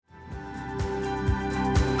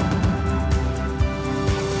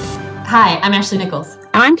Hi, I'm Ashley Nichols.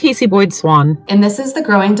 And I'm Casey Boyd Swan. And this is the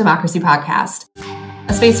Growing Democracy Podcast,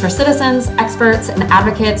 a space for citizens, experts, and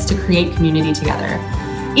advocates to create community together.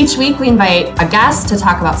 Each week, we invite a guest to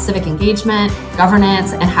talk about civic engagement,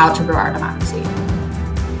 governance, and how to grow our democracy.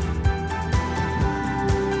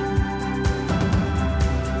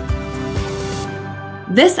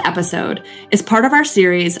 This episode is part of our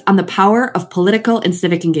series on the power of political and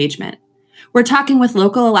civic engagement. We're talking with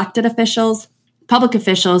local elected officials, public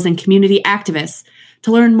officials, and community activists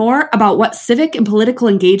to learn more about what civic and political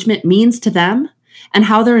engagement means to them and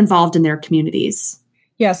how they're involved in their communities.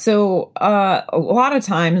 Yeah, so a lot of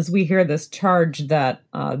times we hear this charge that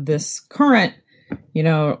this current,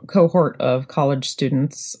 cohort of college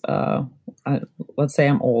students, let's say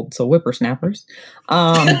I'm old, so whippersnappers,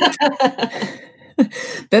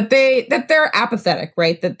 that they're apathetic,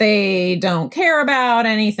 right? That they don't care about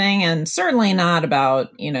anything, and certainly not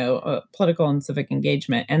about, political and civic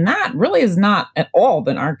engagement. And that really has not at all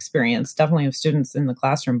been our experience, definitely of students in the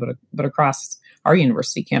classroom, but across our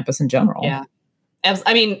university campus in general. Yeah.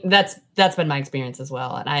 I mean, that's been my experience as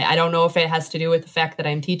well. And I don't know if it has to do with the fact that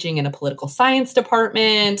I'm teaching in a political science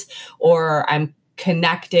department or I'm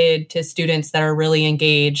connected to students that are really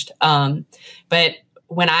engaged. But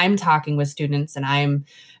when I'm talking with students and I'm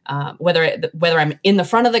whether I'm in the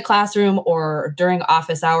front of the classroom or during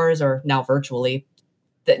office hours or now virtually,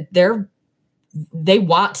 they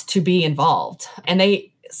want to be involved, and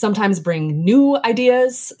they sometimes bring new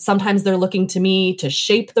ideas. Sometimes they're looking to me to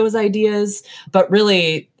shape those ideas. But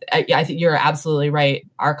really, I think you're absolutely right.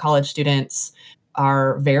 Our college students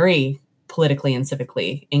are very politically and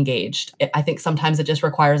civically engaged. I think sometimes it just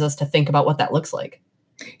requires us to think about what that looks like.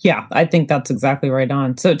 Yeah, I think that's exactly right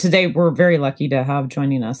on. So today we're very lucky to have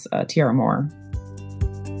joining us Tiera Moore.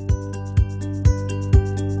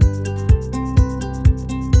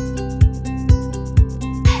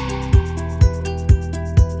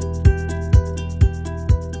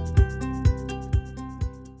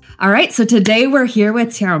 All right, so today we're here with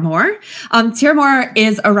Tiera Moore. Tiera Moore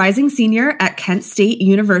is a rising senior at Kent State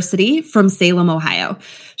University from Salem, Ohio.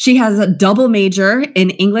 She has a double major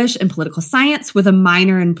in English and political science with a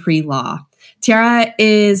minor in pre-law. Tiera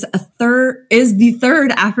is the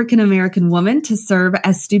third African-American woman to serve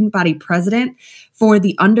as student body president for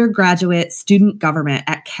the undergraduate student government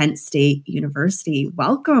at Kent State University.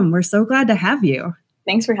 Welcome. We're so glad to have you.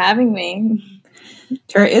 Thanks for having me.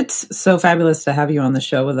 Tiera, it's so fabulous to have you on the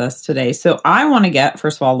show with us today. So I want to get,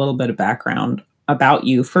 first of all, a little bit of background about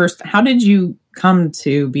you. First, how did you come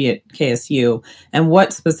to be at KSU, and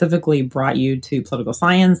what specifically brought you to political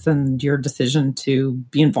science and your decision to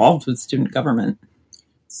be involved with student government?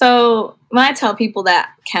 So when I tell people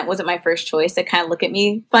that Kent wasn't my first choice, they kind of look at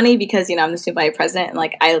me funny because, I'm the student body president,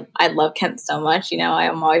 and I love Kent so much. I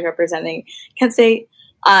am always representing Kent State.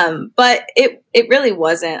 But it really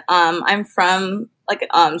wasn't. I'm from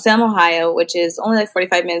Salem, Ohio, which is only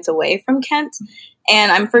 45 minutes away from Kent.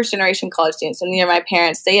 And I'm first generation college student. So near my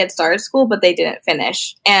parents, they had started school, but they didn't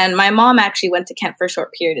finish. And my mom actually went to Kent for a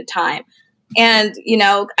short period of time. And,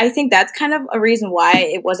 I think that's kind of a reason why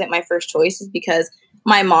it wasn't my first choice, is because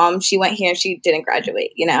my mom, she went here and she didn't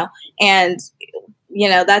graduate, and,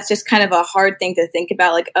 that's just kind of a hard thing to think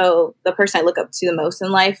about. Like, oh, the person I look up to the most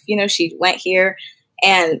in life, she went here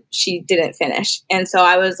and she didn't finish. And so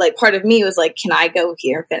I was like, part of me was like, can I go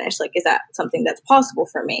here and finish? Like, is that something that's possible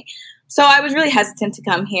for me? So I was really hesitant to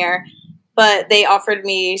come here, but they offered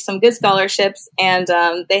me some good scholarships, and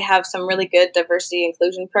they have some really good diversity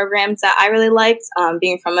inclusion programs that I really liked.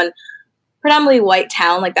 Being from a predominantly white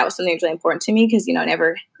town, that was something that was really important to me because, I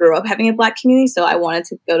never grew up having a Black community. So I wanted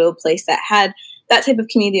to go to a place that had that type of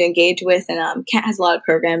community to engage with. And Kent has a lot of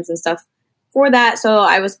programs and stuff for that. So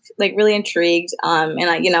I was really intrigued. And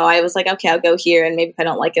I was like, okay, I'll go here. And maybe if I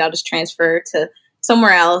don't like it, I'll just transfer to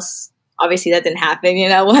somewhere else. Obviously that didn't happen.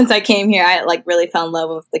 Once I came here, I really fell in love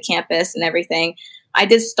with the campus and everything. I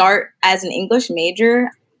did start as an English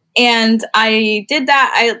major, and I did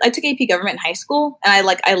that. I took AP government in high school, and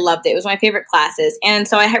I loved it. It was my favorite classes. And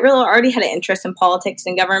so I had really already had an interest in politics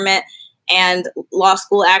and government and law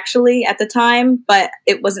school actually at the time, but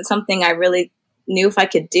it wasn't something I really knew if I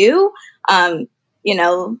could do. I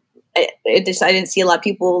didn't see a lot of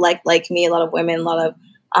people like me, a lot of women, a lot of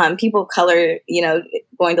people of color,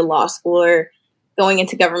 going to law school or going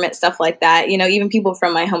into government, stuff like that. Even people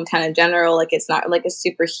from my hometown in general, it's not a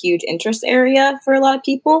super huge interest area for a lot of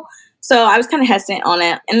people. So I was kind of hesitant on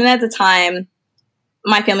it. And then at the time,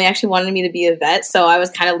 my family actually wanted me to be a vet. So I was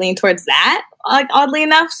kind of leaning towards that, oddly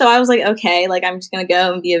enough. So I was like, okay, I'm just going to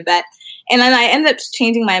go and be a vet. And then I ended up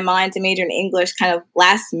changing my mind to major in English kind of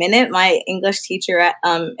last minute. My English teacher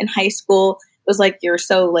in high school was like, you're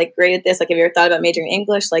so like great at this. Like, have you ever thought about majoring in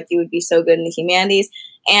English? Like, you would be so good in the humanities.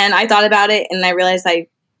 And I thought about it, and I realized I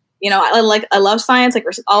love science, like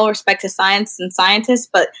all respect to science and scientists,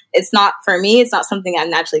 but it's not for me. It's not something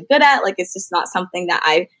I'm naturally good at. Like, it's just not something that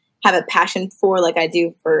I have a passion for, like I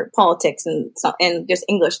do for politics and just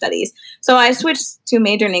English studies. So I switched to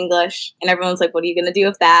major in English, and everyone's like, what are you going to do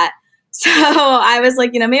with that? So I was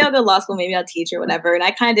like, maybe I'll go to law school, maybe I'll teach or whatever. And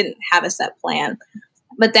I kind of didn't have a set plan.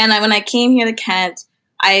 But then when I came here to Kent,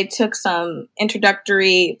 I took some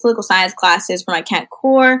introductory political science classes for my Kent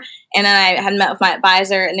core. And then I had met with my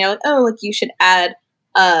advisor, and they're like, oh, look, you should add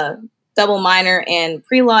a double minor in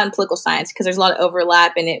pre-law and political science because there's a lot of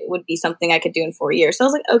overlap, and it would be something I could do in 4 years. So I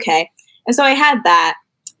was like, okay. And so I had that.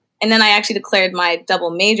 And then I actually declared my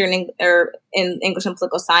double major in English and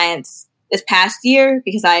political science this past year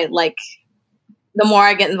because I like, the more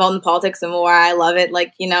I get involved in politics, the more I love it.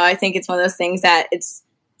 Like, I think it's one of those things that it's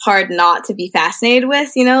hard not to be fascinated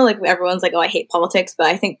with, like everyone's like, oh, I hate politics, but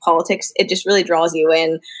I think politics, it just really draws you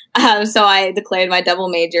in. So I declared my double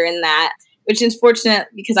major in that, which is fortunate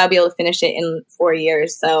because I'll be able to finish it in 4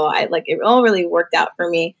 years. So it all really worked out for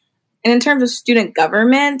me. And in terms of student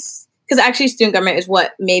government, because actually student government is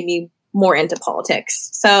what made me more into politics.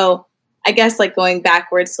 So I guess like going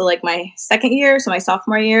backwards to like my second year, so my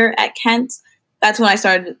sophomore year at Kent, that's when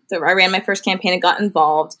I ran my first campaign and got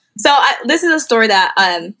involved. So this is a story that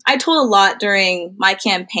I told a lot during my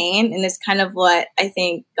campaign, and it's kind of what I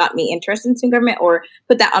think got me interested in student government or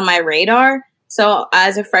put that on my radar. So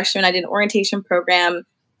as a freshman, I did an orientation program.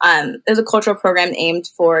 It was a cultural program aimed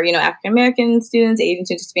for, African-American students, Asian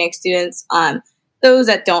students, Hispanic students, those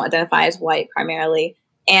that don't identify as white primarily.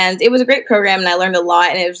 And it was a great program, and I learned a lot,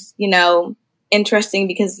 and it was, interesting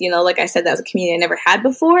because, like I said, that was a community I never had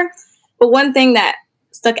before. But one thing that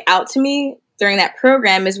stuck out to me during that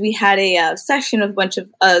program is we had a session with a bunch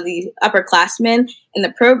of the upperclassmen in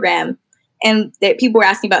the program, and people were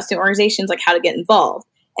asking about student organizations, like how to get involved.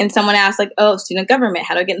 And someone asked, like, oh, student government,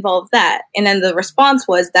 how do I get involved with that? And then the response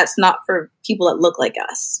was, that's not for people that look like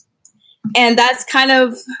us. And that's kind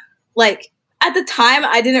of like, at the time,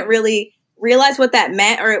 I didn't really realize what that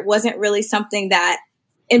meant, or it wasn't really something that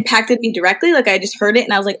impacted me directly. Like, I just heard it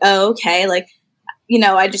and I was like, oh, okay. Like,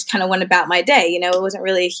 I just kind of went about my day. It wasn't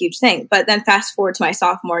really a huge thing. But then fast forward to my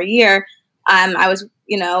sophomore year, I was,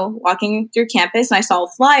 walking through campus, and I saw a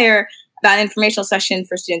flyer about an informational session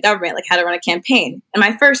for student government, like how to run a campaign. And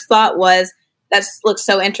my first thought was, that looks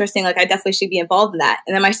so interesting. Like, I definitely should be involved in that.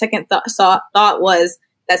 And then my second thought was,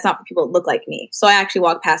 that's not for people that look like me. So I actually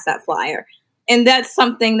walked past that flyer. And that's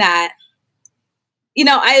something that,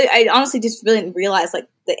 I honestly just really didn't realize like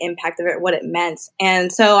the impact of it, what it meant.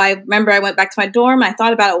 And so I remember I went back to my dorm, I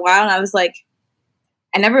thought about it a while, and I was like,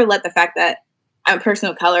 I never let the fact that I'm a person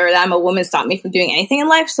of color, that I'm a woman, stop me from doing anything in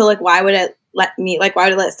life. So like, why would it let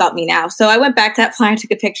it stop me now? So I went back to that flyer,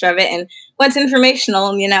 took a picture of it, and went to informational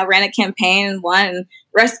and, ran a campaign and won, and the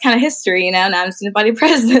rest is kind of history, now I'm student body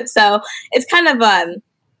president. So it's kind of,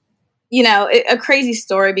 a crazy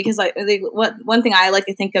story because like one thing I like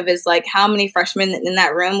to think of is like how many freshmen in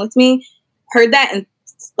that room with me heard that and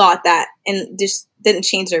thought that and just didn't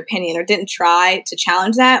change their opinion or didn't try to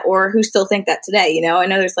challenge that, or who still think that today. I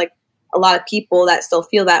know there's like a lot of people that still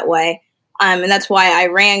feel that way. And that's why I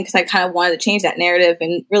ran, because I kind of wanted to change that narrative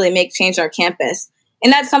and really make change our campus.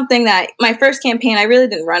 And that's something that my first campaign, I really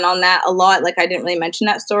didn't run on that a lot. Like, I didn't really mention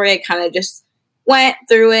that story. I kind of just went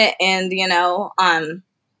through it, and,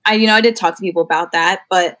 I did talk to people about that,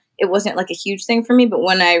 but it wasn't like a huge thing for me. But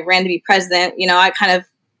when I ran to be president, I kind of,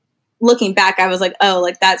 looking back, I was like, oh,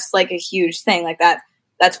 like that's like a huge thing. Like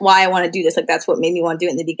that's why I want to do this. Like, that's what made me want to do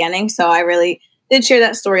it in the beginning. So I really did share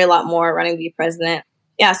that story a lot more running to be president.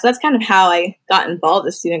 Yeah. So that's kind of how I got involved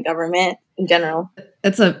with student government in general.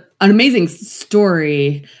 It's an amazing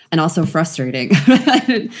story and also frustrating.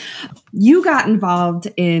 You got involved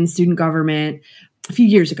in student government a few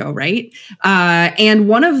years ago, right? And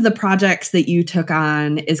one of the projects that you took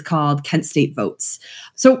on is called Kent State Votes.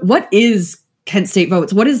 So what is Kent State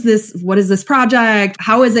Votes? What is this project?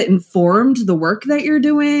 How has it informed the work that you're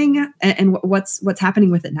doing? And what's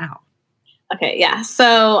happening with it now? Okay, yeah.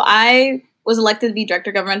 So I was elected to be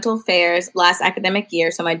Director of Governmental Affairs last academic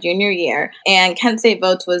year, so my junior year. And Kent State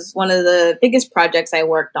Votes was one of the biggest projects I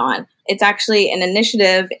worked on. It's actually an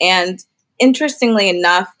initiative, and interestingly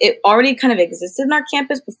enough, it already kind of existed in our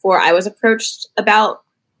campus before I was approached about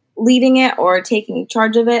leading it or taking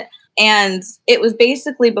charge of it. And it was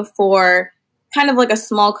basically before kind of like a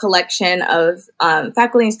small collection of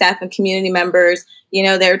faculty and staff and community members.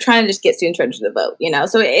 They were trying to just get students registered to vote,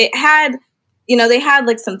 So it had, they had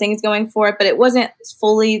like some things going for it, but it wasn't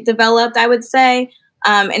fully developed, I would say.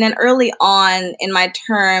 And then early on in my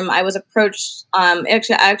term, I was approached,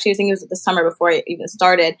 actually, I think it was the summer before I even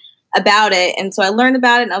started, about it. And so I learned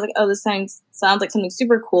about it and I was like, oh, this sounds like something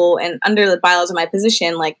super cool. And under the bylaws of my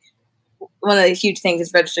position, like one of the huge things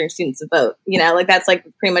is registering students to vote. Like that's like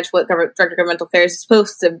pretty much what Director of Governmental Affairs is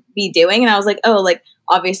supposed to be doing. And I was like, oh, like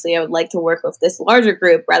obviously I would like to work with this larger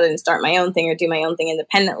group rather than start my own thing or do my own thing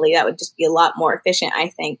independently. That would just be a lot more efficient, I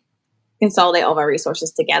think, consolidate all of our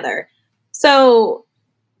resources together. So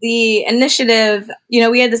the initiative,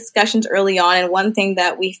 we had discussions early on, and one thing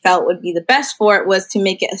that we felt would be the best for it was to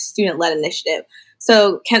make it a student-led initiative.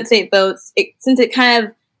 So Kent State Votes, since it kind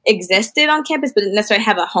of existed on campus but didn't necessarily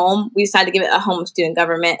have a home, we decided to give it a home of student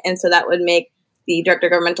government, and so that would make the Director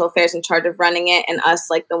of Governmental Affairs in charge of running it, and us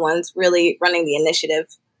like the ones really running the initiative,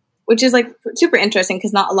 which is like super interesting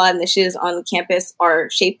because not a lot of initiatives on campus are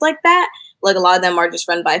shaped like that. Like a lot of them are just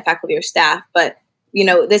run by faculty or staff, but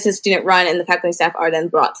this is student run and the faculty and staff are then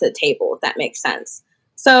brought to the table, if that makes sense.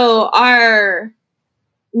 So our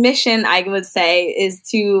mission, I would say, is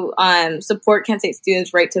to support Kent State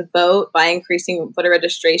students' right to vote by increasing voter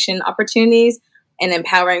registration opportunities and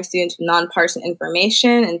empowering students with nonpartisan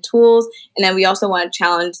information and tools. And then we also want to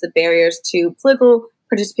challenge the barriers to political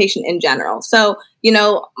participation in general. So,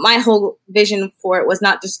 my whole vision for it was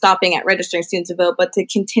not just stopping at registering students to vote, but to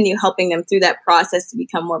continue helping them through that process to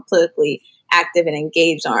become more politically active and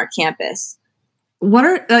engaged on our campus.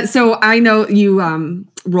 So I know you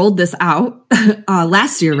rolled this out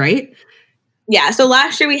last year, right? Yeah. So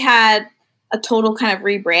last year we had a total kind of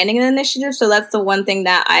rebranding of the initiative. So that's the one thing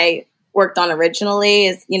that I worked on originally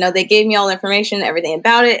is, they gave me all the information, everything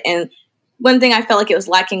about it. And one thing I felt like it was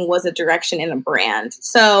lacking was a direction and a brand.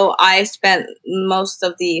 So I spent most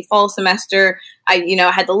of the fall semester, I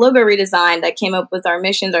had the logo redesigned. I came up with our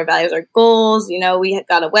missions, our values, our goals. We had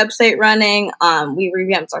got a website running. We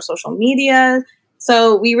revamped our social media.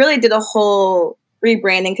 So we really did a whole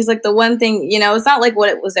rebranding because like the one thing, it's not like what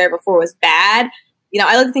it was there before was bad.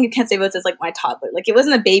 I like to think of Kent State Votes as like my toddler. Like it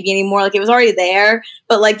wasn't a baby anymore. Like it was already there,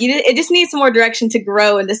 but like it just needs some more direction to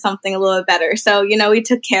grow into something a little bit better. So, we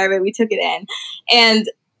took care of it. We took it in and,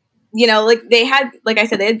 like they had, like I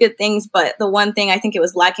said, they had good things, but the one thing I think it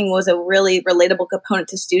was lacking was a really relatable component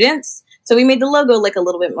to students. So we made the logo like a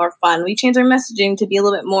little bit more fun. We changed our messaging to be a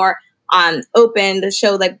little bit more open to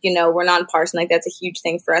show that, we're nonpartisan. Like that's a huge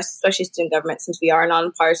thing for us, especially student government, since we are a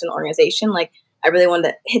nonpartisan organization. Like I really wanted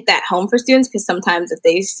to hit that home for students because sometimes if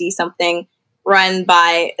they see something run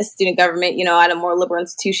by a student government, at a more liberal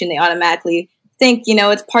institution, they automatically think,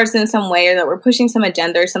 it's partisan in some way or that we're pushing some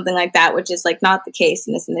agenda or something like that, which is like not the case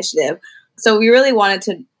in this initiative. So we really wanted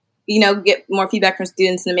to, get more feedback from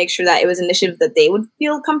students and to make sure that it was an initiative that they would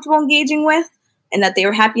feel comfortable engaging with and that they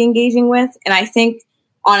were happy engaging with. And I think,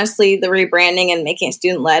 honestly, the rebranding and making it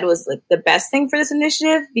student-led was like the best thing for this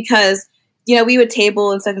initiative because we would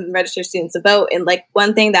table and send register students to vote. And like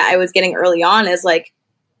one thing that I was getting early on is like,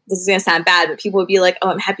 this is going to sound bad, but people would be like, oh,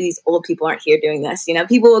 I'm happy these old people aren't here doing this.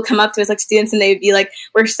 People would come up to us like students and they would be like,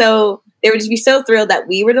 they would just be so thrilled that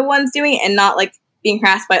we were the ones doing it and not like being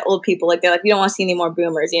harassed by old people. Like they're like, we don't want to see any more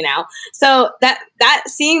boomers, So that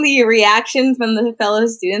seeing the reaction from the fellow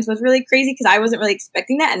students was really crazy because I wasn't really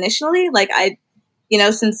expecting that initially. Like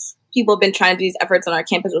since people have been trying to do these efforts on our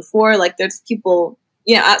campus before, like there's people,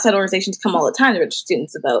 outside organizations come all the time to register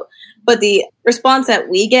students to vote. But the response that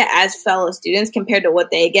we get as fellow students compared to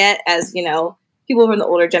what they get as, people from the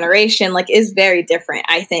older generation, like is very different,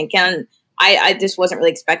 I think. And I just wasn't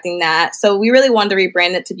really expecting that. So we really wanted to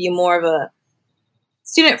rebrand it to be more of a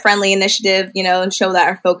student-friendly initiative, and show that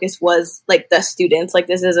our focus was like the students. Like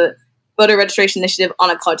this is a voter registration initiative on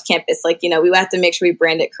a college campus. Like, we have to make sure we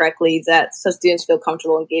brand it correctly so students feel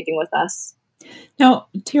comfortable engaging with us. Now,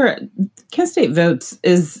 Tiera, Kent State Votes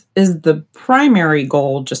is the primary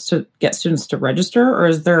goal just to get students to register, or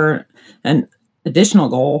is there an additional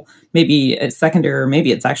goal, maybe a secondary, or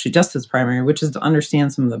maybe it's actually just as primary, which is to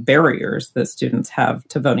understand some of the barriers that students have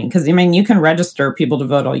to voting? Because, you can register people to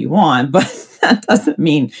vote all you want, but that doesn't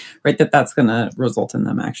mean, right, that that's going to result in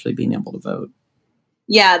them actually being able to vote.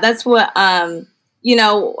 Yeah, that's what,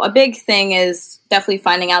 a big thing is definitely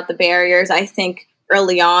finding out the barriers. I think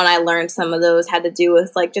early on, I learned some of those had to do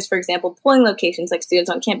with, like, just for example, polling locations, like students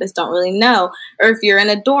on campus don't really know. Or if you're in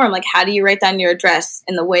a dorm, like, how do you write down your address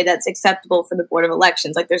in the way that's acceptable for the Board of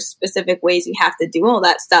Elections? Like, there's specific ways you have to do all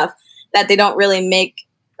that stuff that they don't really make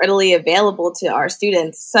readily available to our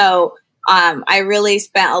students. So I really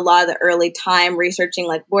spent a lot of the early time researching,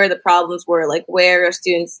 like, where the problems were, like, where are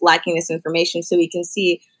students lacking this information so we can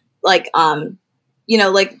see, like,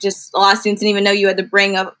 like just a lot of students didn't even know you had to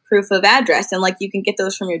bring a proof of address and like you can get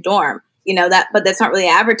those from your dorm. but that's not really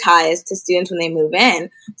advertised to students when they move in.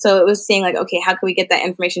 So it was saying like, okay, how can we get that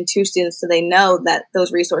information to students so they know that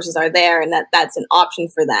those resources are there and that that's an option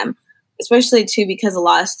for them, especially too, because a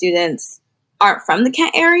lot of students aren't from the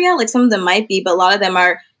Kent area. Like some of them might be, but a lot of them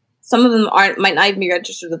might not even be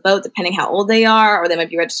registered to vote depending how old they are, or they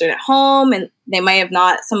might be registered at home and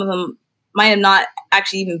some of them might have not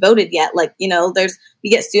actually even voted yet. Like, we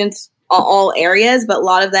get students all areas, but a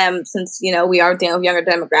lot of them, since, we are dealing with younger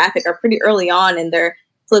demographic, are pretty early on in their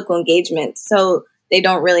political engagement. So they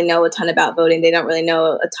don't really know a ton about voting. They don't really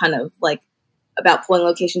know a ton of about polling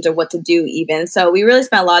locations or what to do even. So we really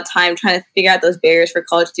spent a lot of time trying to figure out those barriers for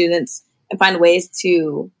college students and find ways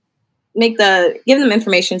to give them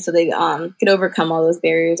information so they could overcome all those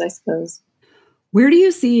barriers, I suppose. Where do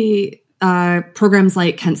you see programs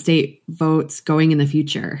like Kent State Votes going in the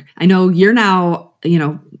future? I know you're now,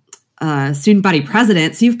 student body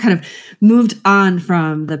president, so you've kind of moved on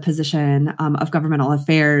from the position of governmental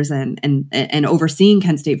affairs and overseeing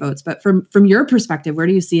Kent State Votes. But from your perspective, where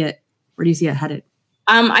do you see it? Where do you see it headed?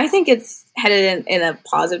 I think it's headed in a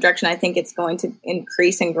positive direction. I think it's going to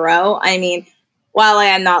increase and grow. I mean, while I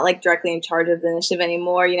am not directly in charge of the initiative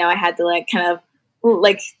anymore, I had to kind of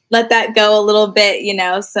let that go a little bit,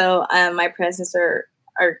 so my predecessor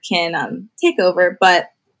can take over. But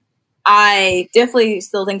I definitely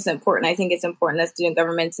still think it's important. I think it's important that student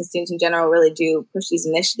governments and students in general really do push these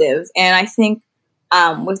initiatives. And I think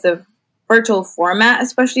with the virtual format,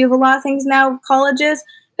 especially of a lot of things now with colleges,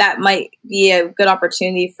 that might be a good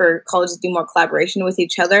opportunity for colleges to do more collaboration with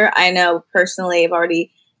each other. I know personally I've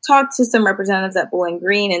already talked to some representatives at Bowling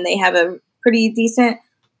Green, and they have a pretty decent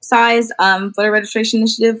size voter registration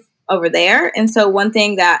initiative over there. And so one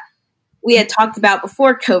thing that we had talked about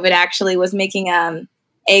before COVID actually was making a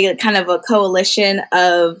kind of a coalition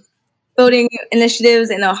of voting initiatives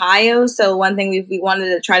in Ohio. So one thing we wanted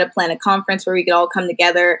to try to plan a conference where we could all come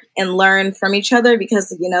together and learn from each other,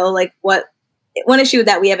 because, one issue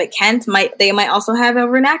that we have at Kent they might also have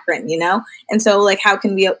over in Akron, and so how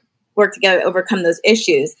can we work together to overcome those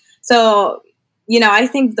issues? So, I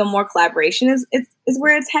think the more collaboration is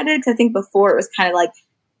where it's headed. Cause I think before it was kind of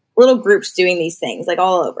little groups doing these things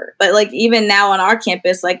all over. But even now on our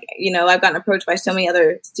campus, I've gotten approached by so many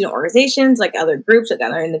other student organizations, other groups,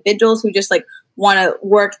 other individuals who just want to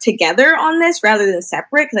work together on this rather than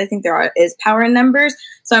separate. Cause I think there is power in numbers.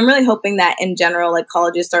 So I'm really hoping that in general,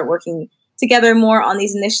 colleges start working together more on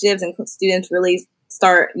these initiatives and students really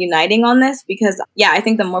start uniting on this, because I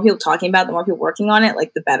think the more people talking about it, the more people working on it,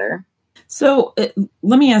 the better. So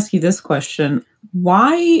let me ask you this question.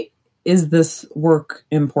 Why is this work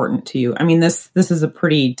important to you? I mean, this is a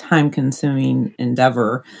pretty time-consuming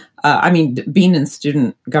endeavor. Being in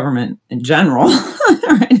student government in general,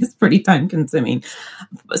 right, is pretty time-consuming.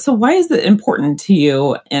 So why is it important to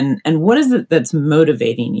you, and what is it that's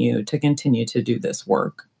motivating you to continue to do this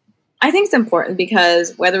work? I think it's important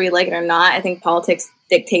because whether we like it or not, I think politics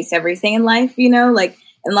dictates everything in life, and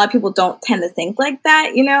a lot of people don't tend to think like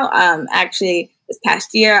that, Actually, this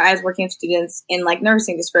past year, I was working with students in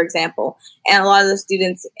nursing, just for example, and a lot of the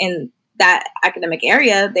students in that academic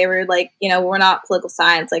area, they were we're not political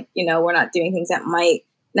science, we're not doing things that might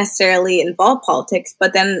necessarily involve politics.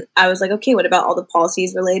 But then I was okay, what about all the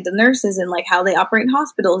policies related to nurses and how they operate in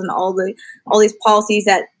hospitals and all these policies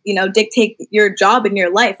that, dictate your job and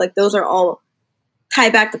your life? Those are all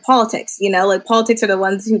tied back to politics, politics are the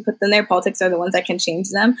ones who put them there. Politics are the ones that can change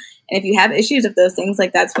them. And if you have issues with those things,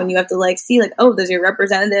 that's when you have to see oh, does your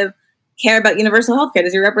representative care about universal health care?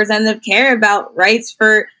 Does your representative care about rights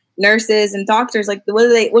for nurses and doctors? What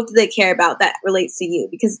do they care about that relates to you?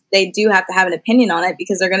 Because they do have to have an opinion on it,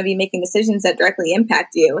 because they're going to be making decisions that directly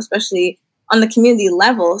impact you, especially on the community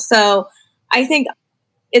level. So I think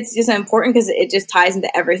it's just important because it just ties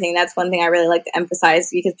into everything. That's one thing I really like to emphasize,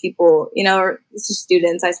 because people, it's just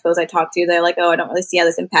students, I suppose, I talk to, they're oh, I don't really see how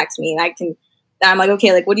this impacts me. And I'm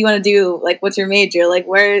okay, what do you want to do? What's your major?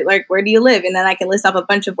 Where do you live? And then I can list off a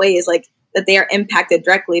bunch of ways that they are impacted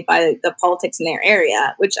directly by the politics in their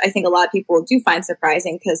area, which I think a lot of people do find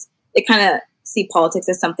surprising, because they kind of see politics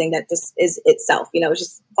as something that just is itself. It's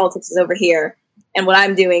just politics is over here, and what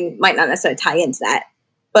I'm doing might not necessarily tie into that.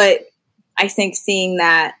 But I think seeing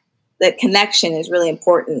that the connection is really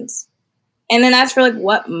important. And then as for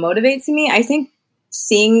what motivates me, I think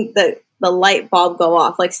seeing the light bulb go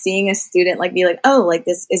off, seeing a student be oh,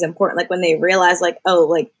 this is important. When they realize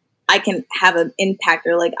oh, I can have an impact,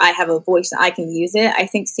 or I have a voice and I can use it. I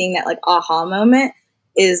think seeing that aha moment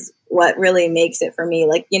is what really makes it for me.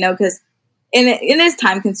 Because it is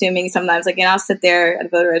time consuming sometimes. I'll sit there at a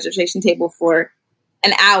voter registration table for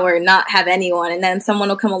an hour, not have anyone. And then someone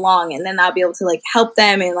will come along and then I'll be able to like help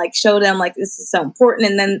them and like show them like this is so important.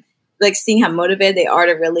 And then like seeing how motivated they are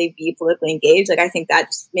to really be politically engaged. Like I think that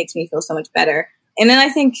just makes me feel so much better. And then I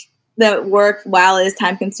think the work, while it is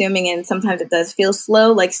time consuming and sometimes it does feel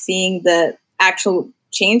slow, like seeing the actual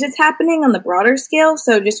change that's happening on the broader scale.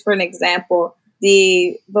 So just for an example,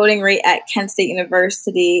 the voting rate at Kent State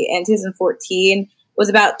University in 2014 was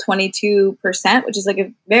about 22%, which is like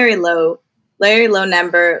a very low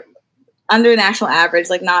number, under national average,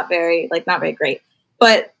 like not very great.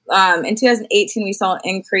 But in 2018, we saw an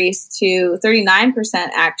increase to 39%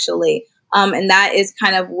 actually. And that is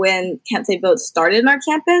kind of when Kent State Votes started in our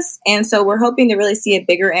campus. And so we're hoping to really see a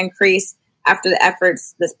bigger increase after the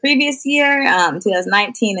efforts this previous year,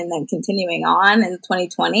 2019, and then continuing on in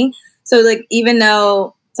 2020. So like, even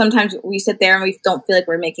though sometimes we sit there and we don't feel like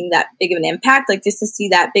we're making that big of an impact, like just to see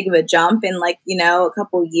that big of a jump in like, you know, a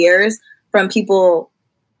couple years from people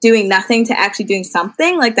doing nothing to actually doing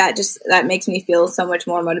something like that, that makes me feel so much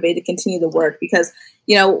more motivated to continue the work because,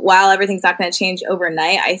 you know, while everything's not going to change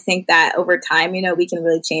overnight, I think that over time, you know, we can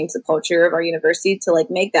really change the culture of our university to like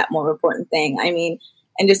make that more important thing. I mean,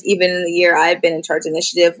 and just even in the year I've been in charge of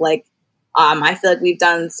initiative, like, I feel like we've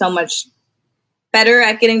done so much better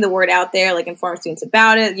at getting the word out there, like informing students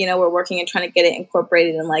about it. You know, we're working and trying to get it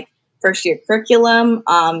incorporated in like first year curriculum.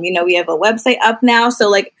 You know, we have a website up now. So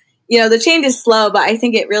like, you know, the change is slow, but I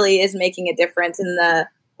think it really is making a difference in the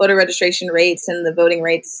voter registration rates and the voting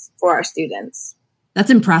rates for our students.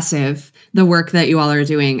 That's impressive, the work that you all are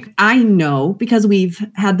doing. I know, because we've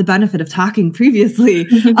had the benefit of talking previously,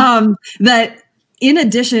 that in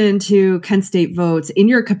addition to Kent State Votes, in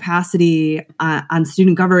your capacity on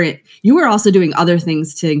student government, you are also doing other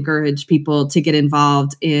things to encourage people to get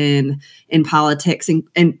involved in politics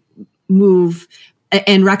and move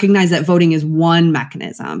and recognize that voting is one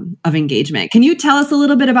mechanism of engagement. Can you tell us a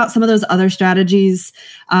little bit about some of those other strategies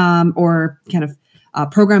or kind of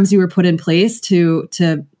programs you were put in place to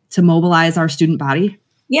mobilize our student body?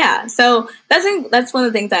 Yeah, so that's one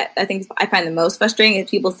of the things that I think I find the most frustrating is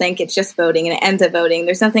people think it's just voting and it ends at voting.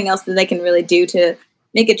 There's nothing else that they can really do to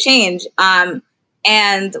make a change.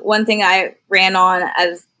 And one thing I ran on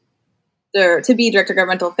to be Director of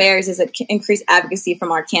Governmental Affairs is increased advocacy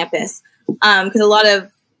from our campus. Because a lot of,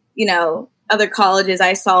 you know, other colleges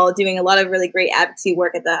I saw doing a lot of really great advocacy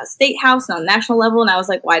work at the state house and on national level. And I was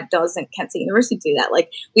like, why doesn't Kent State University do that? Like,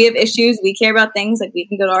 we have issues, we care about things, like we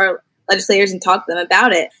can go to our legislators and talk to them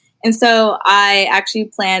about it. And so I actually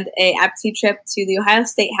planned a advocacy trip to the Ohio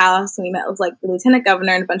State House, and we met with like the lieutenant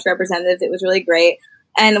governor and a bunch of representatives. It was really great.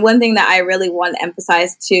 And one thing that I really want to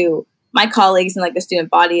emphasize to my colleagues and like the student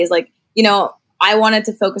body is like, you know, I wanted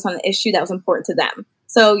to focus on the issue that was important to them.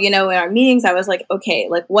 So, you know, in our meetings, I was like, okay,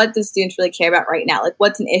 like what do students really care about right now? Like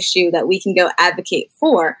what's an issue that we can go advocate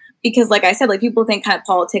for? Because like I said, like people think kind of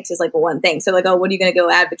politics is like one thing. So like, oh, what are you going to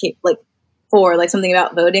go advocate like for? Like something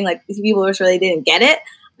about voting? Like these people just really didn't get it.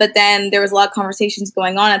 But then there was a lot of conversations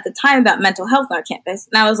going on at the time about mental health on our campus.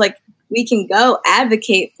 And I was like, we can go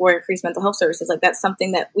advocate for increased mental health services. Like that's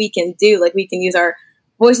something that we can do. Like we can use our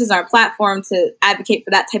voices on our platform to advocate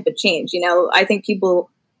for that type of change. You know, I think people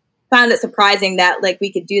found it surprising that like we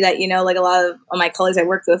could do that. You know, like a lot of my colleagues I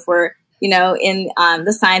worked with were, you know, in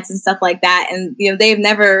the science and stuff like that. And, you know, they've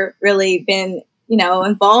never really been, you know,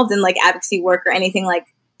 involved in like advocacy work or anything like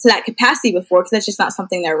to that capacity before, because that's just not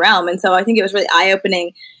something in their realm. And so I think it was really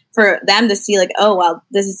eye-opening for them to see like, oh, well,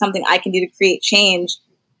 this is something I can do to create change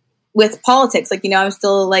with politics. Like, you know, I'm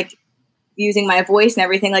still like using my voice and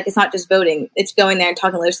everything. Like, it's not just voting. It's going there and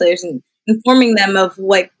talking to legislators and informing them of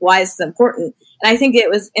like why this is important. And I think it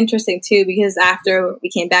was interesting too, because after we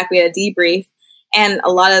came back, we had a debrief, and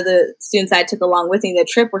a lot of the students I took along with me the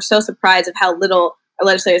trip were so surprised of how little our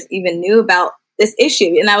legislators even knew about this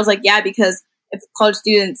issue. And I was like, yeah, because if college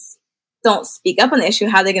students don't speak up on the issue,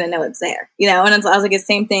 how are they going to know it's there? You know, and I was like, it's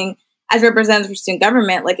the same thing as representatives for student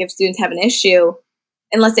government. Like if students have an issue,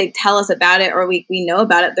 unless they tell us about it or we know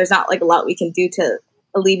about it, there's not like a lot we can do to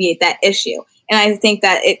alleviate that issue. And I think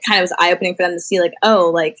that it kind of was eye-opening for them to see like, oh,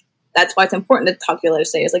 like that's why it's important to talk to your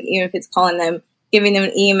legislators. Like even if it's calling them, giving them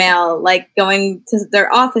an email, like going to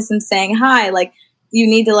their office and saying hi, like you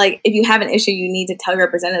need to like, if you have an issue, you need to tell your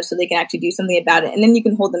representative so they can actually do something about it. And then you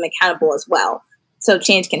can hold them accountable as well, so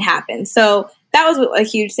change can happen. So that was a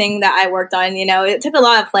huge thing that I worked on. You know, it took a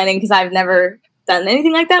lot of planning because I've never done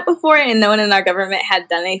anything like that before, and no one in our government had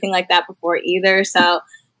done anything like that before either. So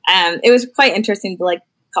it was quite interesting to like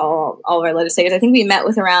call all of our legislators. I think we met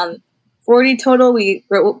with around 40 total. We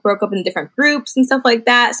broke up in different groups and stuff like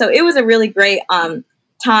that. So it was a really great time.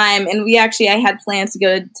 And I had plans to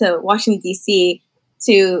go to Washington, D.C.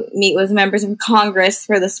 to meet with members of Congress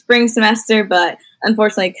for the spring semester, but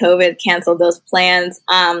unfortunately COVID canceled those plans.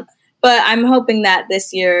 But I'm hoping that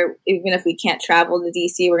this year, even if we can't travel to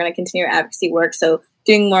DC, we're going to continue our advocacy work. So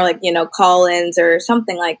doing more like, call-ins or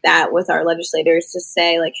something like that with our legislators to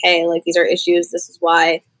say like, hey, like these are issues. This is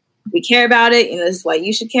why we care about it. This is why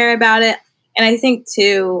you should care about it. And I think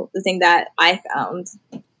too, the thing that I found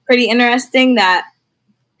pretty interesting that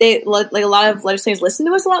they like a lot of legislators listen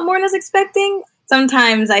to us a lot more than I was expecting.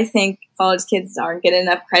 Sometimes I think college kids aren't getting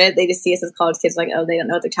enough credit. They just see us as college kids like, oh, they don't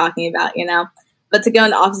know what they're talking about, But to go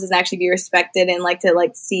into offices and actually be respected and to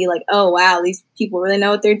see oh, wow, these people really know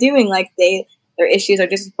what they're doing. Like their issues are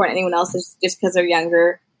just as important as anyone else's. Just because they're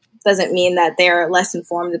younger doesn't mean that they're less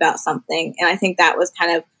informed about something. And I think that was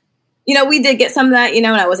kind of, we did get some of that, and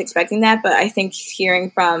I was expecting that. But I think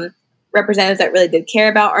hearing from representatives that really did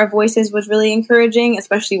care about our voices was really encouraging,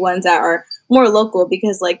 especially ones that are more local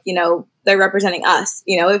because they're representing us.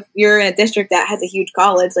 If you're in a district that has a huge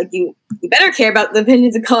college, you better care about the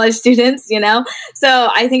opinions of college students, So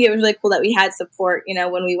I think it was really cool that we had support,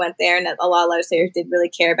 when we went there, and that a lot of legislators did really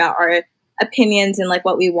care about our opinions and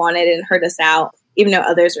what we wanted and heard us out, even though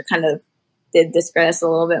others were did discredit us a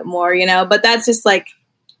little bit more, But that's just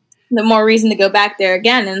the more reason to go back there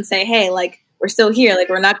again and say, hey, we're still here.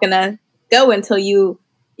 We're not going to go until you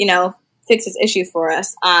fix this issue for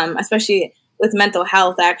us, especially with mental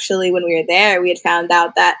health. Actually, when we were there, we had found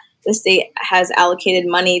out that the state has allocated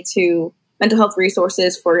money to mental health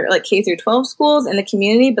resources for K through 12 schools in the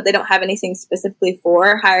community, but they don't have anything specifically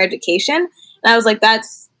for higher education. And I was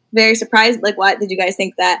that's very surprised. Why did you guys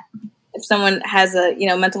think that if someone has a,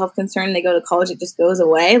 mental health concern, they go to college, it just goes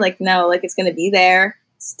away? No, it's going to be there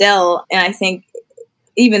still. And I think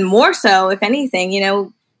even more so, if anything,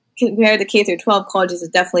 compared to K through 12, college is a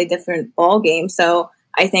definitely different ball game. So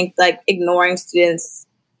I think ignoring students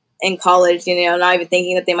in college, not even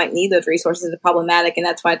thinking that they might need those resources is problematic. And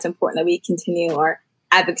that's why it's important that we continue our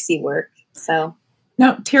advocacy work. So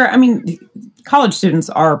now, Tiera, college students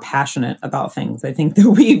are passionate about things. I think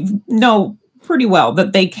that we know pretty well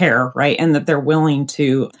that they care, right? And that they're willing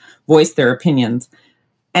to voice their opinions.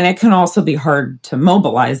 And it can also be hard to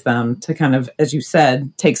mobilize them to kind of, as you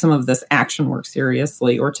said, take some of this action work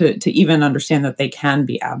seriously, or to even understand that they can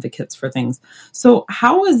be advocates for things. So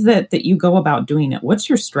how is it that you go about doing it? What's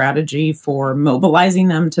your strategy for mobilizing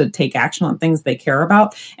them to take action on things they care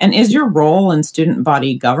about? And is your role in student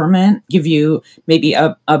body government give you maybe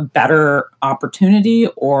a better opportunity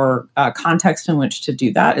or context in which to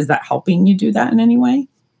do that? Is that helping you do that in any way?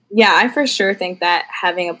 Yeah, I for sure think that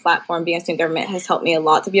having a platform, being a student government, has helped me a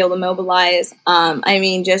lot to be able to mobilize.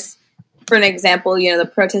 Just for an example,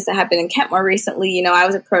 the protests that happened in Kent more recently, I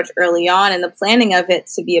was approached early on in the planning of it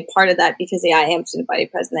to be a part of that because I am student body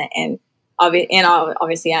president and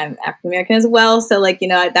obviously I'm African American as well. So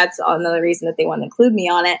that's another reason that they want to include me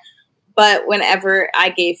on it. But whenever I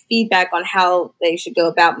gave feedback on how they should go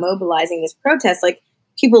about mobilizing this protest,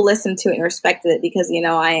 people listened to it and respected it because,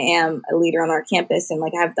 I am a leader on our campus and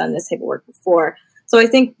I've done this type of work before. So I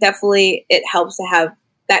think definitely it helps to have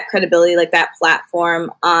that credibility, that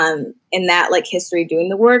platform in that history doing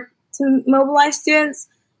the work to mobilize students.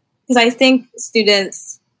 Because I think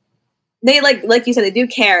students, they like you said, they do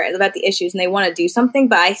care about the issues and they want to do something.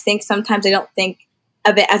 But I think sometimes they don't think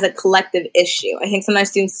of it as a collective issue. I think sometimes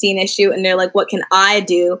students see an issue and they're like, what can I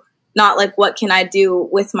do? Not what can I do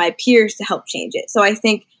with my peers to help change it? So I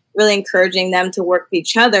think really encouraging them to work with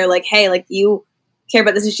each other, hey, you care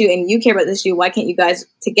about this issue and you care about this issue. Why can't you guys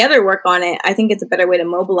together work on it? I think it's a better way to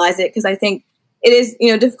mobilize it because I think it is,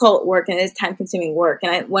 difficult work and it is time consuming work.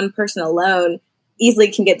 And one person alone easily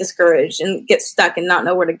can get discouraged and get stuck and not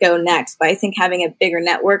know where to go next. But I think having a bigger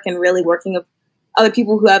network and really working with other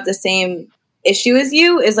people who have the same issue as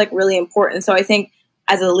you is really important. So I think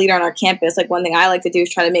as a leader on our campus, one thing I like to do is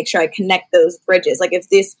try to make sure I connect those bridges. If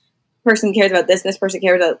this person cares about this and this person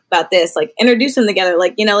cares about this, introduce them together,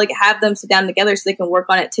 have them sit down together so they can work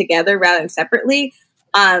on it together rather than separately.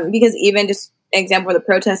 Because even just an example of the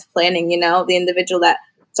protest planning, the individual that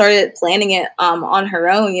started planning it on her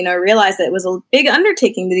own, realized that it was a big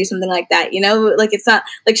undertaking to do something like that. It's not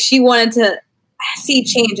she wanted to see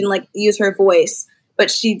change and use her voice, but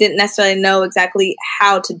she didn't necessarily know exactly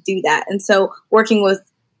how to do that. And so working with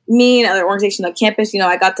me and other organizations on campus,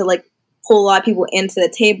 I got to pull a lot of people into the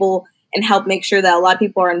table and help make sure that a lot of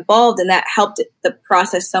people are involved. And that helped the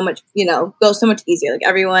process so much, go so much easier.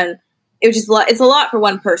 Everyone, it was just it's a lot for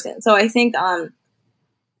one person. So I think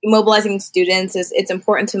mobilizing students it's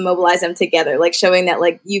important to mobilize them together, showing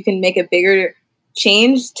that you can make a bigger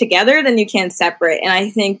change together than you can separate. And I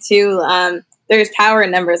think too, there's power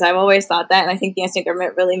in numbers. I've always thought that. And I think the student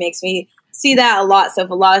government really makes me see that a lot. So if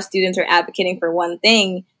a lot of students are advocating for one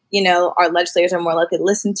thing, our legislators are more likely to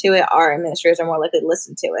listen to it. Our administrators are more likely to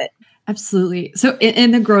listen to it. Absolutely. So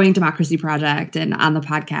in the Growing Democracy Project and on the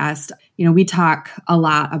podcast, we talk a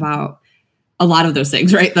lot about a lot of those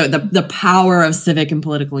things, right? The power of civic and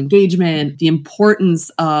political engagement, the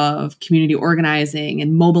importance of community organizing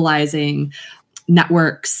and mobilizing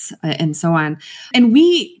networks and so on. And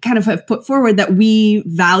we kind of have put forward that we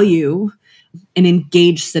value an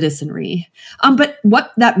engaged citizenry. But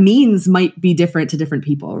what that means might be different to different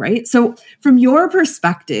people, right? So from your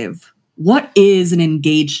perspective, what is an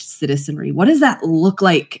engaged citizenry? What does that look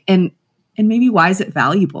like? And maybe why is it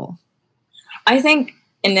valuable? I think,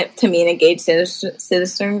 to me, an engaged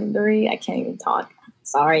citizenry, I can't even talk,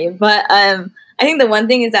 sorry. But I think the one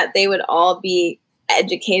thing is that they would all be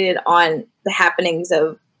educated on the happenings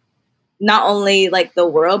of not only like the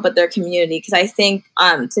world, but their community. Because I think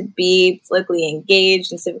to be politically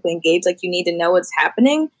engaged and civically engaged, like you need to know what's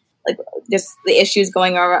happening, like just the issues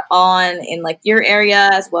going on in like your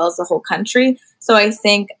area as well as the whole country. So I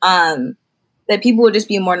think that people would just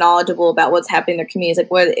be more knowledgeable about what's happening in their communities, like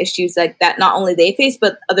what are the issues like that not only they face,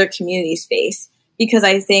 but other communities face. Because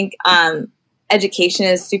I think education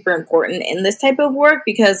is super important in this type of work,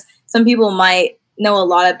 because some people might know a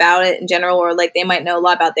lot about it in general, or like they might know a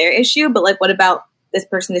lot about their issue, but like what about this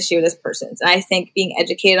person, this issue, this person's? And I think being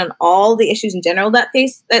educated on all the issues in general that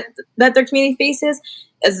their community faces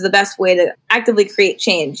is the best way to actively create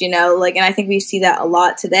change, and I think we see that a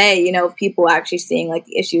lot today, people actually seeing like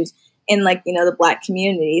the issues in like, the Black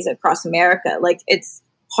communities across America. Like it's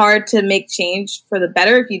hard to make change for the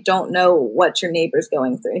better if you don't know what your neighbor's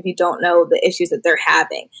going through, if you don't know the issues that they're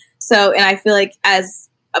having. So, and I feel like as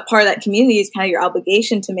a part of that community is kind of your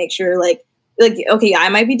obligation to make sure like, okay, I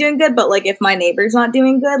might be doing good, but like if my neighbor's not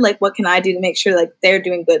doing good, like what can I do to make sure like they're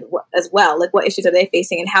doing good as well? Like what issues are they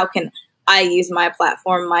facing, and how can I use my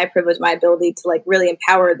platform, my privilege, my ability to like really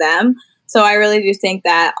empower them? So I really do think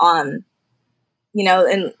that an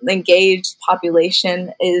engaged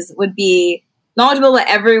population would be knowledgeable about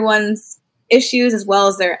everyone's issues as well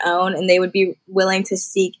as their own, and they would be willing to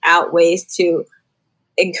seek out ways to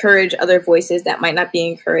encourage other voices that might not be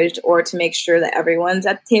encouraged, or to make sure that everyone's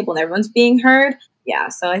at the table and everyone's being heard. Yeah,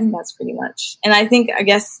 so I think that's pretty much. And I think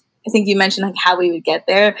you mentioned like how we would get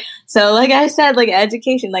there. So like I said, like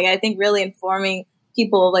education, like I think really informing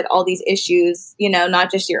people of like all these issues,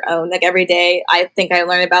 not just your own. Like every day, I think I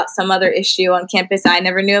learn about some other issue on campus I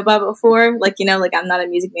never knew about before. Like, like I'm not a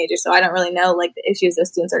music major, so I don't really know like the issues those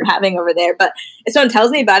students are having over there. But if someone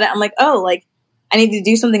tells me about it, I'm like, oh, like I need to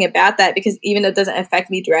do something about that, because even though it doesn't affect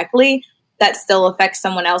me directly, that still affects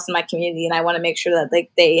someone else in my community. And I want to make sure that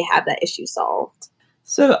like they have that issue solved.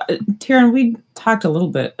 So, Tiera, we talked a little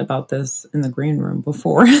bit about this in the green room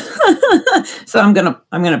before. So I'm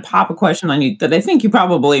gonna pop a question on you that I think you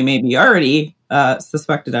probably maybe already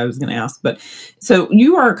suspected I was going to ask. But so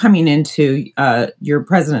you are coming into your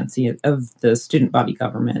presidency of the student body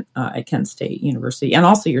government at Kent State University, and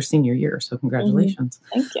also your senior year. So congratulations.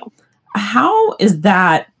 Mm-hmm. Thank you. How is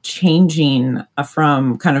that changing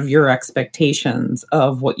from kind of your expectations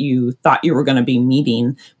of what you thought you were going to be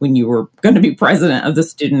meeting when you were going to be president of the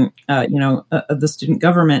student, of the student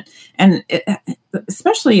government? And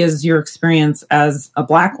especially as your experience as a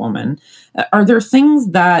Black woman, are there things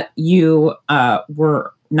that you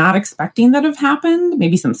were not expecting that have happened?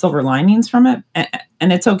 Maybe some silver linings from it?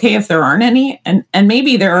 And it's okay if there aren't any. And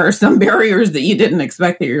maybe there are some barriers that you didn't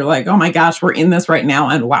expect that you're like, oh my gosh, we're in this right now.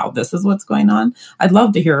 And wow, this is what's going on. I'd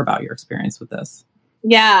love to hear about your experience with this.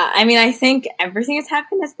 Yeah, I mean, I think everything that's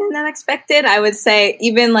happened has been unexpected. I would say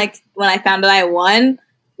even like when I found out I won,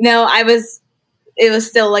 it was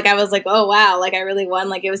still like, I was like, oh wow, like I really won.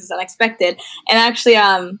 Like it was just unexpected. And actually,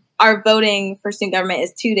 our voting for student government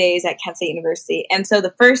is 2 days at Kent State University. And so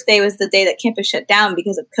the first day was the day that campus shut down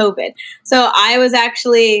because of COVID. So I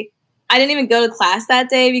didn't even go to class that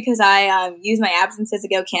day because I used my absences to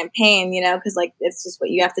go campaign, because like it's just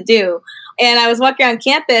what you have to do. And I was walking around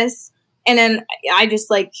campus, and then I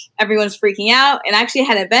just like everyone's freaking out. And I actually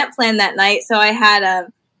had an event planned that night. So I had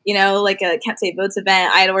like a Kent State Votes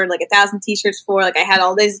event. I had ordered like 1,000 t-shirts for, like I had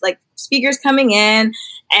all these like speakers coming in.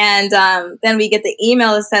 And then we get the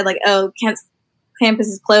email that said like, oh, Kent's campus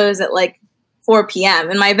is closed at like 4 p.m.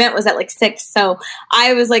 And my event was at like 6. So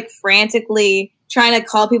I was like frantically trying to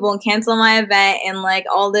call people and cancel my event and like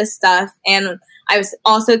all this stuff. And I was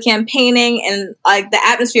also campaigning, and like the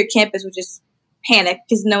atmosphere at campus was just panic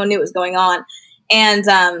because no one knew what was going on. And,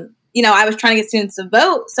 I was trying to get students to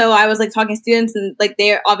vote. So I was like talking to students, and like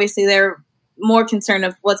they're more concerned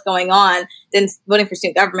of what's going on than voting for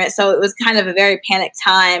student government. So it was kind of a very panicked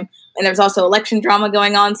time. And there was also election drama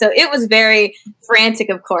going on. So it was very frantic,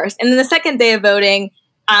 of course. And then the second day of voting,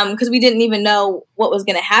 because we didn't even know what was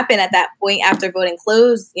going to happen at that point after voting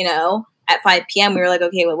closed, at 5 p.m., we were like,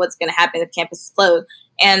 okay, well, what's going to happen if campus is closed?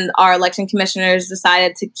 And our election commissioners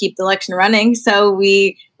decided to keep the election running. So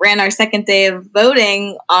we ran our second day of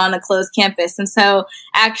voting on a closed campus. And so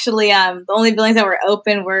actually the only buildings that were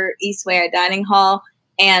open were Eastway, our dining hall,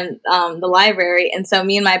 and the library. And so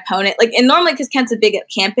me and my opponent, and normally because Kent's a big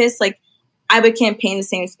campus, I would campaign the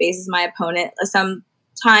same space as my opponent.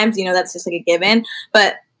 Sometimes, that's just a given.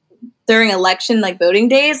 But during election, voting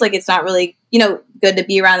days, it's not really, good to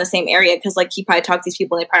be around the same area because, he probably talked to these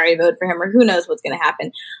people and they probably already voted for him or who knows what's going to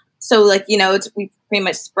happen. So, we pretty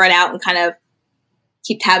much spread out and kind of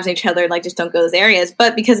keep tabs on each other, just don't go to those areas.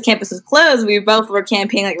 But because the campus was closed, we both were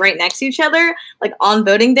campaigning, right next to each other, on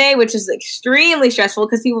voting day, which is extremely stressful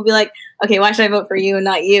because people would be like, okay, why should I vote for you and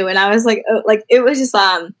not you? And I was it was just,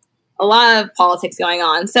 a lot of politics going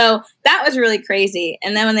on. So that was really crazy.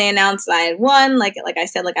 And then when they announced I had won, like I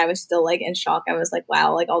said, I was still in shock. I was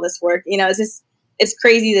wow, all this work, it's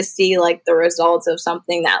crazy to see the results of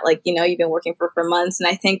something that you've been working for months. And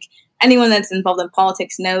I think anyone that's involved in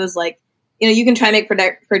politics knows you can try to make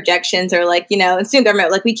projections or in student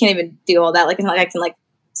government, we can't even do all that. It's not I can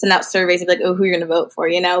send out surveys and be oh, who you're going to vote for,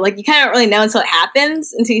 you kind of don't really know until it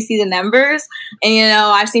happens, until you see the numbers. And,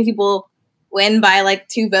 I've seen people win by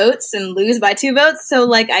 2 votes and lose by 2 votes.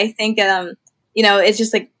 So I think, it's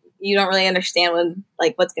just you don't really understand when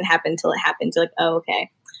what's going to happen until it happens. You're oh,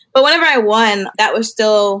 okay. But whenever I won, that was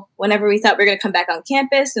still whenever we thought we were going to come back on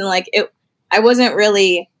campus. And I wasn't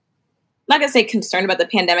really, I'm not going to say concerned about the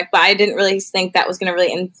pandemic, but I didn't really think that was going to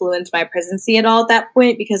really influence my presidency at all at that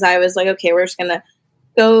point because I was okay, we're just going to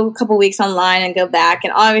go a couple weeks online and go back.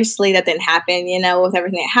 And obviously that didn't happen, with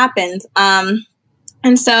everything that happened.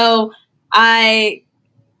 And so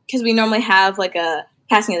because we normally have a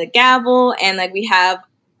passing of the gavel and we have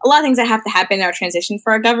a lot of things that have to happen in our transition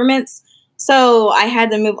for our governments. So I had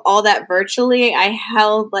to move all that virtually. I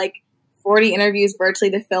held 40 interviews virtually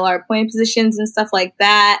to fill our appointed positions and stuff like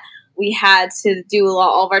that. We had to do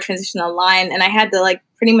all of our transition online, and I had to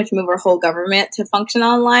pretty much move our whole government to function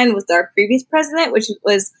online with our previous president, which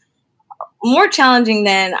was more challenging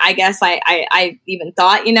than I guess I even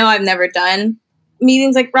thought. I've never done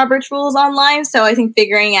meetings Robert's Rules online, so I think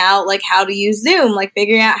figuring out how to use Zoom,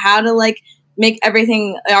 figuring out how to make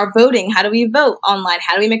everything, our voting, how do we vote online,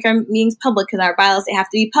 how do we make our meetings public because our bylaws, they have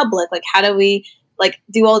to be public, how do we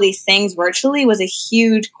do all these things virtually was a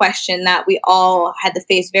huge question that we all had to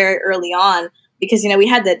face very early on because we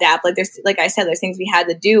had to adapt. There's I said, there's things we had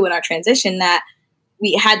to do in our transition that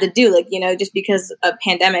we had to do just because of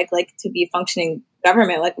pandemic to be a functioning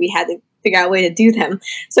government, we had to figure out a way to do them.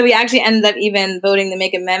 So we actually ended up even voting to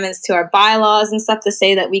make amendments to our bylaws and stuff to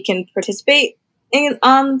say that we can participate in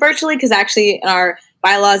virtually because actually in our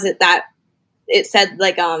bylaws it said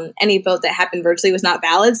any vote that happened virtually was not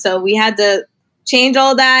valid. So we had to change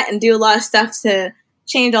all that and do a lot of stuff to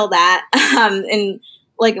change all that. And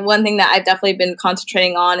one thing that I've definitely been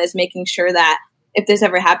concentrating on is making sure that if this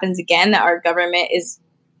ever happens again, that our government is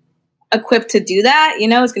equipped to do that.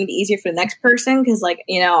 It's going to be easier for the next person because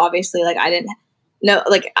obviously I didn't know,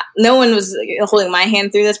 no one was holding my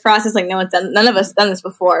hand through this process. None of us done this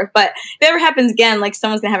before. But if it ever happens again,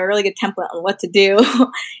 someone's going to have a really good template on what to do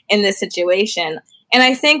in this situation. And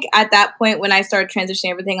I think at that point when I started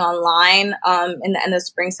transitioning everything online in the end of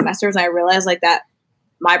spring semesters, I realized that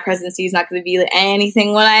my presidency is not going to be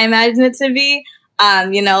anything what I imagined it to be. A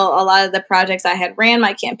lot of the projects I had ran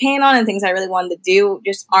my campaign on and things I really wanted to do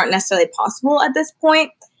just aren't necessarily possible at this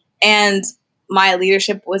point. And my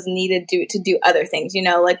leadership was needed to do other things,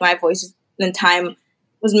 my voice and time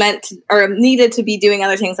was meant to, or needed to be doing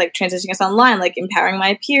other things like transitioning us online, empowering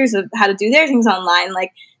my peers of how to do their things online,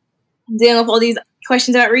 dealing with all these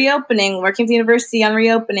questions about reopening, working with the university on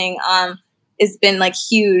reopening, it's been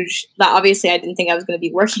huge that obviously I didn't think I was going to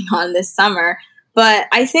be working on this summer. But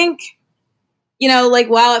I think,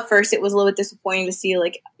 while at first it was a little bit disappointing to see,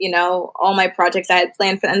 all my projects I had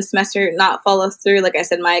planned for the end of the semester not follow through. Like I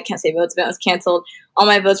said, my Can't Say Votes event was canceled. All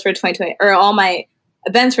my votes for 2020, or all my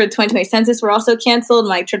events for the 2020 census were also canceled.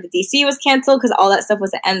 My trip to DC was canceled because all that stuff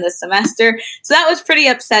was the end of the semester. So that was pretty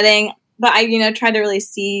upsetting. But I, tried to really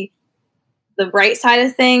see the bright side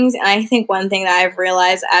of things. And I think one thing that I've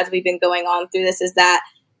realized as we've been going on through this is that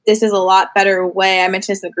this is a lot better way, I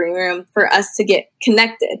mentioned this in the green room, for us to get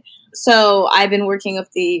connected. So I've been working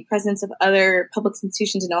with the presidents of other public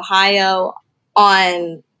institutions in Ohio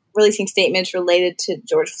on releasing statements related to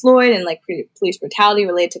George Floyd and police brutality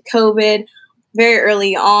related to COVID. very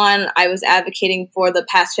early on, I was advocating for the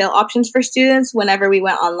pass-fail options for students whenever we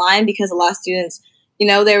went online, because a lot of students,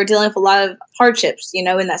 they were dealing with a lot of hardships, in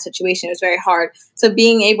that situation. It was very hard. So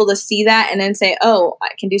being able to see that and then say, oh, I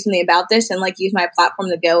can do something about this, and like use my platform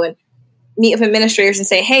to go and meet with administrators and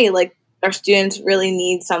say, hey, like our students really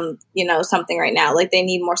need something right now. Like they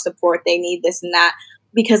need more support. They need this and that.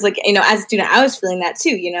 Because like, as a student, I was feeling that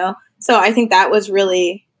too, So I think that was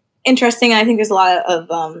really interesting. And I think there's a lot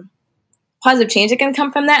of positive change that can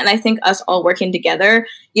come from that. And I think us all working together,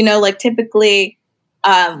 like typically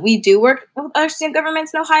we do work with our student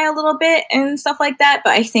governments in Ohio a little bit and stuff like that.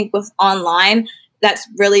 But I think with online, that's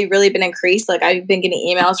really, really been increased. Like I've been getting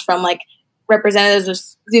emails from like representatives of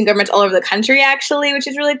student governments all over the country, actually, which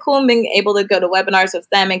is really cool. And being able to go to webinars with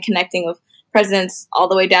them and connecting with presidents all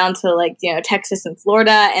the way down to like, Texas and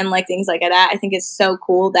Florida and like things like that. I think it's so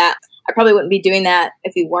cool that I probably wouldn't be doing that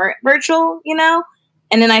if we weren't virtual,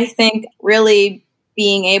 And then I think really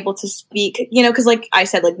being able to speak, because like I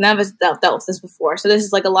said, like none of us dealt with this before. So this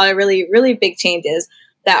is like a lot of really, really big changes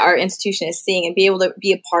that our institution is seeing, and be able to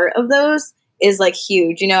be a part of those is like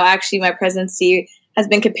huge. Actually my presidency has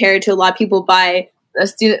been compared to a lot of people by the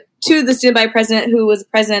student body president who was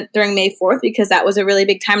president during May 4th, because that was a really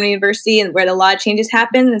big time in the university and where a lot of changes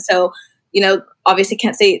happened. And so, obviously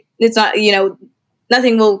can't say it's not,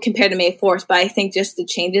 nothing will compare to May 4th, but I think just the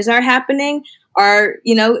changes are happening are,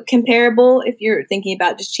 comparable if you're thinking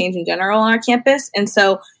about just change in general on our campus. And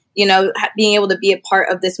so, being able to be a part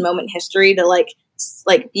of this moment in history to like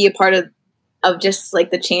be a part of just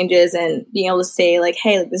like the changes and being able to say like,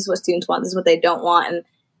 hey, like, this is what students want, this is what they don't want, and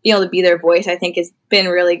being able to be their voice, I think has been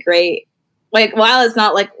really great. Like, while it's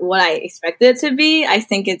not like what I expected it to be, I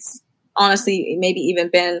think it's honestly maybe even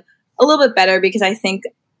been a little bit better, because I think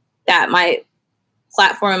that my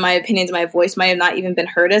platform and my opinions, my voice might have not even been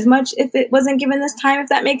heard as much if it wasn't given this time, if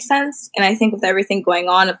that makes sense. And I think with everything going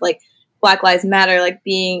on of like Black Lives Matter, like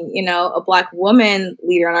being, a Black woman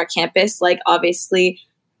leader on our campus, like obviously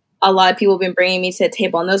a lot of people have been bringing me to the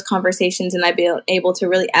table in those conversations, and I've been able to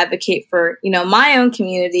really advocate for, my own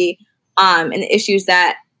community and the issues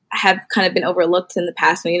that have kind of been overlooked in the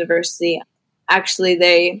past in the university. Actually,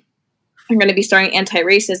 they are going to be starting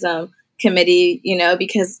anti-racism committee,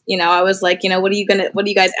 because, I was like, what are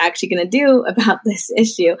you guys actually going to do about this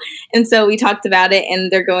issue? And so we talked about it,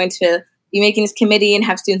 and they're going to be making this committee and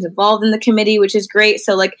have students involved in the committee, which is great.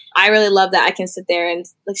 So like, I really love that I can sit there and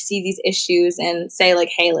like see these issues and say like,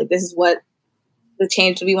 hey, like this is what the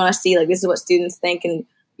change we want to see. Like, this is what students think. And,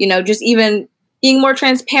 just even being more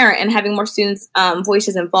transparent and having more students'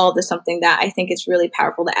 voices involved is something that I think is really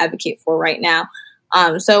powerful to advocate for right now.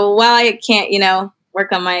 So while I can't,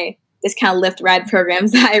 work on my discount Lyft ride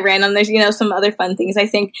programs that I ran on, there's, some other fun things. I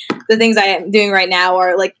think the things I am doing right now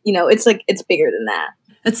are like, it's bigger than that.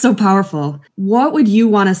 It's so powerful. What would you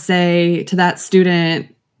want to say to that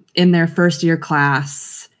student in their first year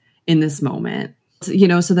class in this moment?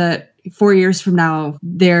 So that 4 years from now,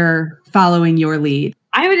 they're following your lead.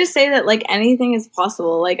 I would just say that like anything is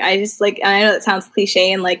possible. Like I just like, and I know that sounds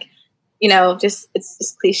cliche and like, it's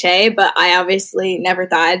just cliche, but I obviously never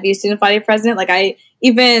thought I'd be a student body president. Like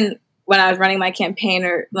even when I was running my campaign,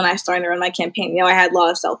 or when I started to run my campaign, I had a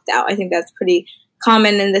lot of self-doubt. I think that's pretty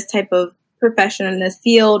common in this type of profession, in this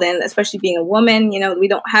field, and especially being a woman. We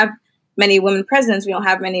don't have many women presidents. We don't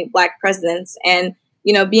have many Black presidents. And,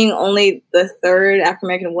 being only the third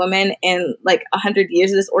African-American woman in like 100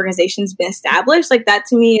 years of this organization's been established, like that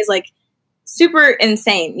to me is like super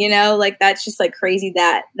insane, like that's just like crazy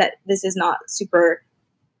that this is not super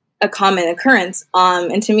a common occurrence.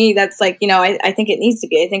 And to me, that's like, I think it needs to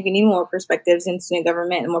be. I think we need more perspectives in student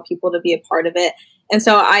government and more people to be a part of it. And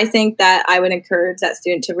so I think that I would encourage that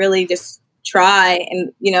student to really just try.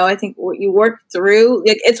 And, I think what you work through,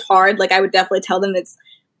 like, it's hard. Like, I would definitely tell them it's,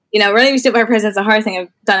 running student body president is a hard thing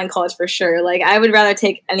I've done in college for sure. Like, I would rather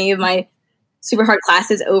take any of my super hard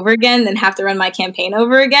classes over again than have to run my campaign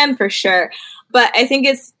over again, for sure. But I think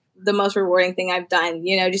it's the most rewarding thing I've done,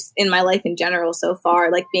 just in my life in general so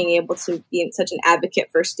far, like being able to be such an advocate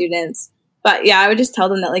for students. But yeah, I would just tell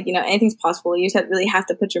them that, like, anything's possible. You just really have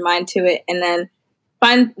to put your mind to it, and then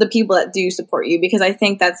find the people that do support you, because I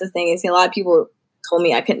think that's the thing is a lot of people told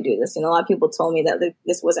me I couldn't do this. A lot of people told me that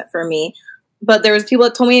this wasn't for me, but there was people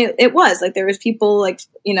that told me it was. Like, there was people like,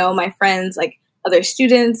 my friends, like other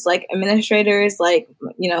students, like administrators, like,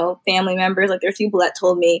 family members, like there's people that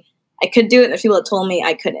told me I could do it, and there's people that told me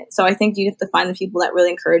I couldn't. So I think you have to find the people that really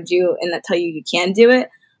encourage you and that tell you you can do it,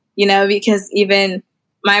 because even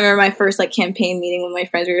I remember my first like campaign meeting with my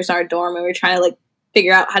friends. We were in our dorm and we were trying to like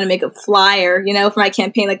figure out how to make a flyer, for my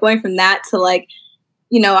campaign, like going from that to like,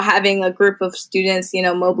 having a group of students,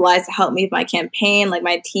 mobilize to help me with my campaign, like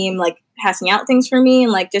my team, like passing out things for me,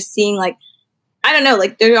 and like just seeing, like, I don't know,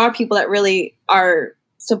 like there are people that really are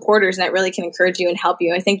supporters and that really can encourage you and help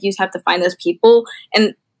you. I think you just have to find those people,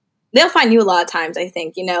 and they'll find you a lot of times. I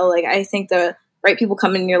think, like I think the right people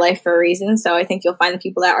come in your life for a reason. So I think you'll find the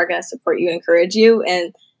people that are going to support you and encourage you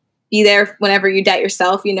and be there whenever you doubt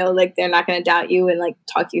yourself, like they're not going to doubt you and like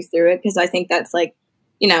talk you through it. Cause I think that's like,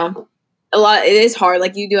 a lot, it is hard.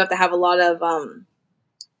 Like you do have to have a lot of,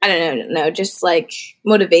 I don't know, just like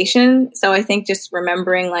motivation. So I think just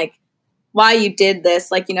remembering like why you did this,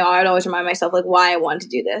 like, I would always remind myself like why I wanted to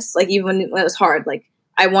do this. Like even when it was hard, like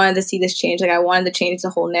I wanted to see this change. Like I wanted to change the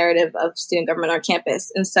whole narrative of student government on our campus.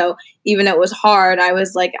 And so even though it was hard, I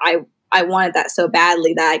was like, I wanted that so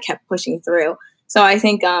badly that I kept pushing through. So I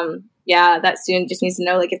think, that student just needs to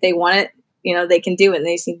know, like, if they want it, they can do it, and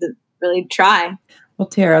they just need to really try. Well,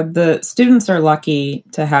 Tiera, the students are lucky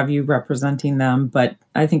to have you representing them, but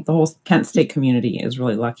I think the whole Kent State community is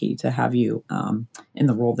really lucky to have you in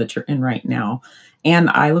the role that you're in right now. And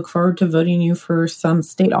I look forward to voting you for some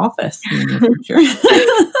state office in the future.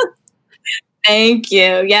 Thank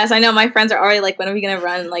you. Yes, I know my friends are already like, when are we going to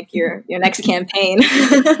run like your next campaign?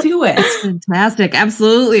 Do it. Fantastic.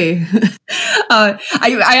 Absolutely.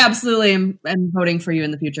 I absolutely am voting for you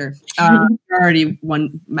in the future. I already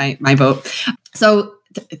won my vote. So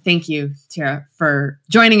thank you, Tiera, for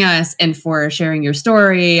joining us and for sharing your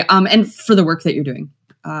story and for the work that you're doing.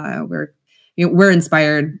 We're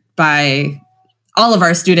inspired by all of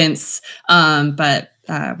our students, but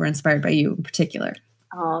we're inspired by you in particular.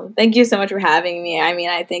 Thank you so much for having me. I mean,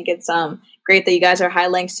 I think it's great that you guys are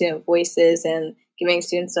highlighting student voices and giving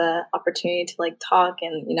students an opportunity to like talk.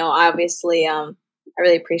 And, obviously, I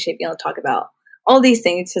really appreciate being able to talk about all these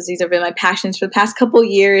things because these have been my passions for the past couple of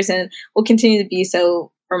years and will continue to be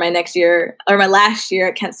so for my next year or my last year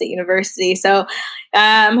at Kent State University. So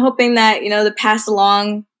I'm hoping that, to pass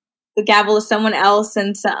along the gavel to someone else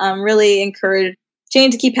and to really encourage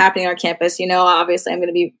change to keep happening on our campus. Obviously I'm going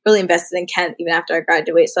to be really invested in Kent even after I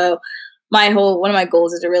graduate. So one of my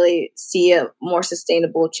goals is to really see a more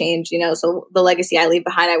sustainable change, so the legacy I leave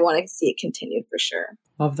behind, I want to see it continue for sure.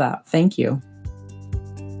 Love that. Thank you.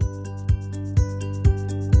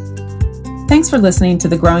 Thanks for listening to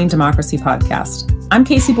the Growing Democracy podcast. I'm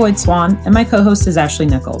Casey Boyd Swan, and my co-host is Ashley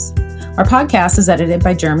Nichols. Our podcast is edited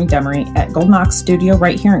by Jeremy Demery at Golden Ox Studio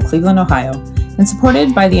right here in Cleveland, Ohio, and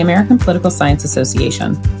supported by the American Political Science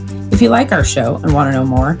Association. If you like our show and want to know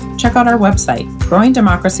more, check out our website,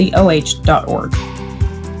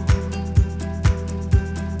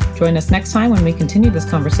 growingdemocracyoh.org. Join us next time when we continue this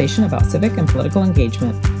conversation about civic and political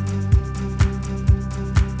engagement.